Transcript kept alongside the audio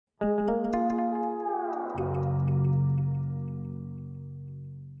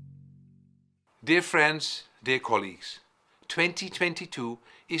Dear friends, dear colleagues, 2022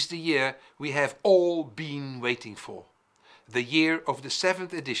 is the year we have all been waiting for. The year of the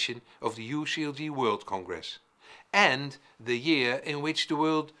 7th edition of the UCLG World Congress. And the year in which the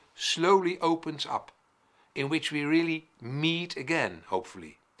world slowly opens up. In which we really meet again,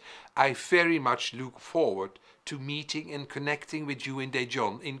 hopefully. I very much look forward to meeting and connecting with you in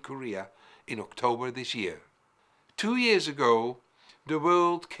Daejeon in Korea in October this year. 2 years ago, the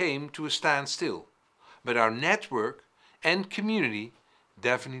world came to a standstill, but our network and community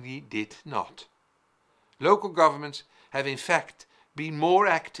definitely did not. Local governments have in fact been more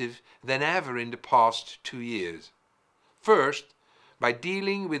active than ever in the past 2 years. First, by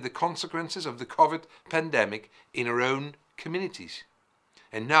dealing with the consequences of the COVID pandemic in our own communities.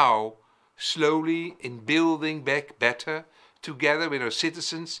 And now, slowly in building back better, together with our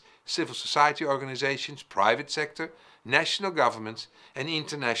citizens, civil society organizations, private sector, national governments and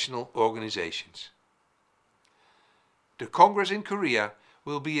international organizations. The Congress in Korea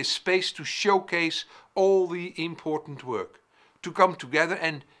will be a space to showcase all the important work, to come together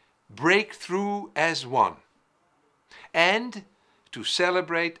and break through as one, and to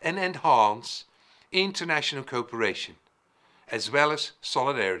celebrate and enhance international cooperation, as well as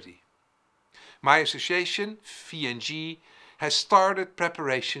solidarity. My association, VNG, has started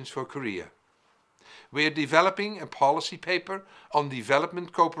preparations for Korea. We are developing a policy paper on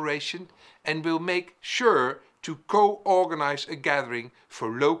development cooperation and will make sure to co-organize a gathering for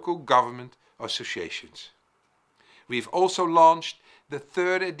local government associations. We have also launched the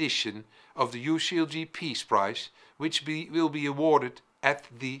 3rd edition of the UCLG Peace Prize, which will be awarded at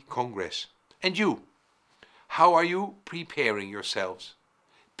the Congress. And you, how are you preparing yourselves?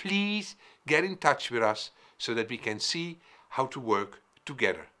 Please get in touch with us so that we can see how to work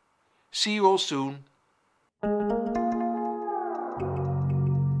together. See you all soon.